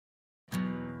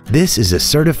This is a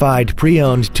certified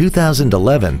pre-owned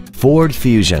 2011 Ford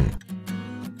Fusion.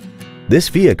 This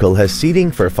vehicle has seating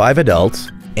for 5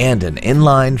 adults and an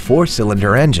inline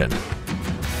 4-cylinder engine.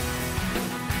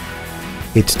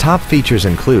 Its top features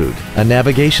include a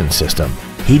navigation system,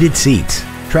 heated seats,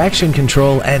 traction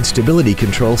control and stability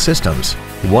control systems,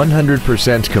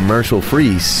 100%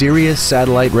 commercial-free Sirius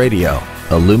satellite radio,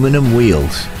 aluminum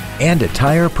wheels, and a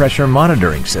tire pressure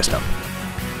monitoring system.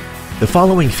 The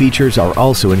following features are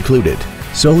also included: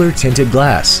 solar tinted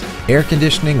glass, air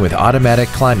conditioning with automatic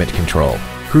climate control,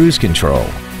 cruise control,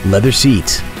 leather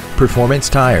seats, performance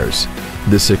tires,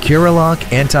 the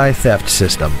Securalock anti-theft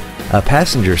system, a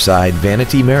passenger side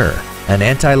vanity mirror, an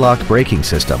anti-lock braking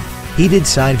system, heated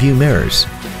side view mirrors,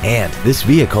 and this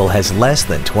vehicle has less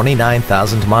than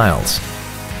 29,000 miles.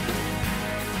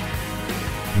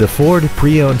 The Ford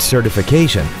Pre-Owned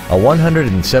Certification, a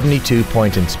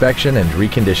 172-point inspection and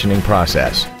reconditioning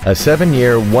process, a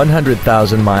 7-year,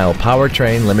 100,000-mile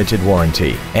powertrain limited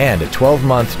warranty, and a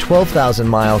 12-month,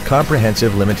 12,000-mile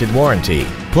comprehensive limited warranty,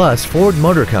 plus Ford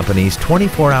Motor Company's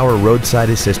 24-hour roadside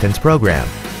assistance program.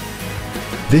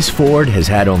 This Ford has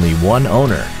had only one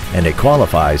owner, and it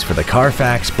qualifies for the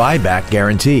Carfax buyback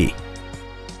guarantee.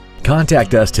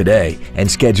 Contact us today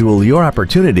and schedule your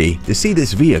opportunity to see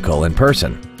this vehicle in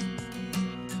person.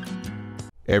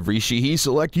 Every Sheehy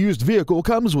Select used vehicle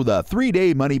comes with a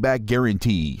 3-day money-back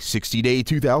guarantee, 60-day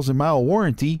 2,000-mile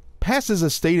warranty, passes a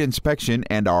state inspection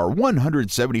and our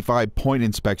 175-point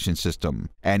inspection system,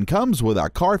 and comes with a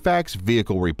Carfax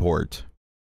vehicle report.